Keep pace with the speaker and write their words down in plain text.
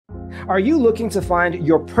Are you looking to find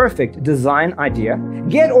your perfect design idea?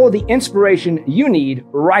 Get all the inspiration you need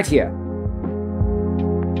right here.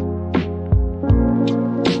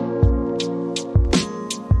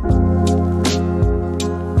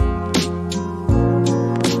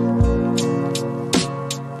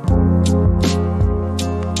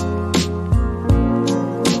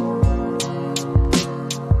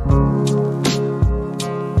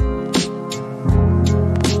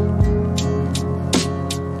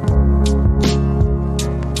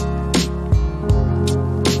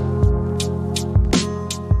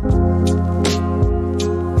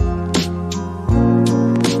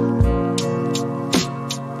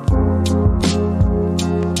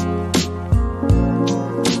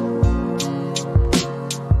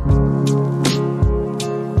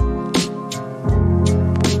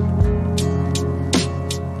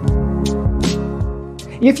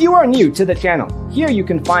 If you are new to the channel, here you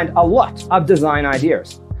can find a lot of design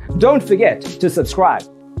ideas. Don't forget to subscribe.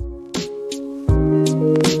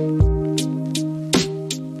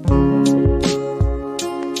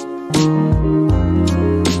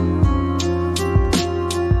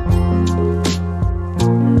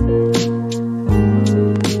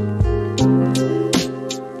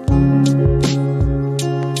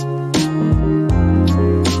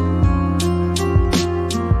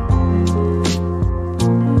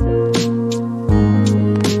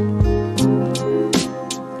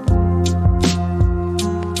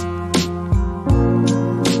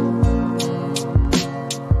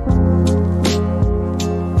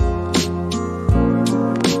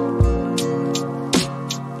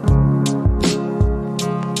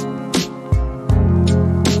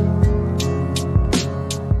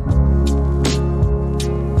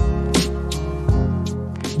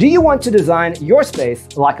 Do you want to design your space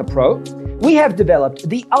like a pro? We have developed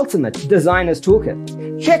the ultimate designer's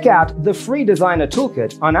toolkit. Check out the free designer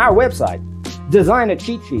toolkit on our website,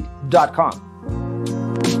 designercheatsheet.com.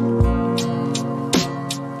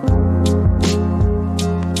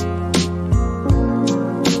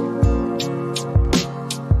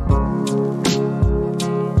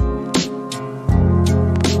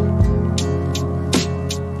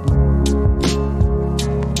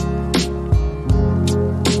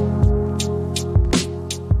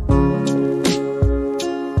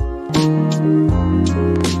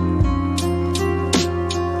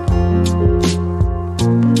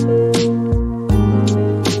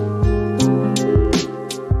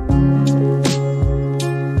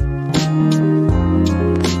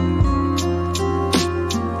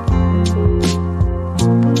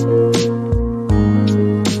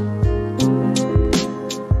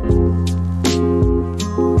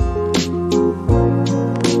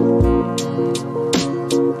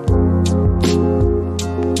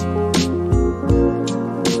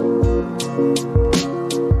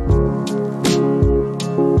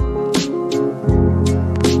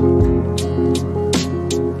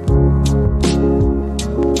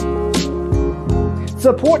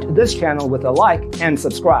 Support this channel with a like and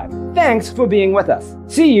subscribe. Thanks for being with us.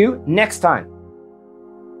 See you next time.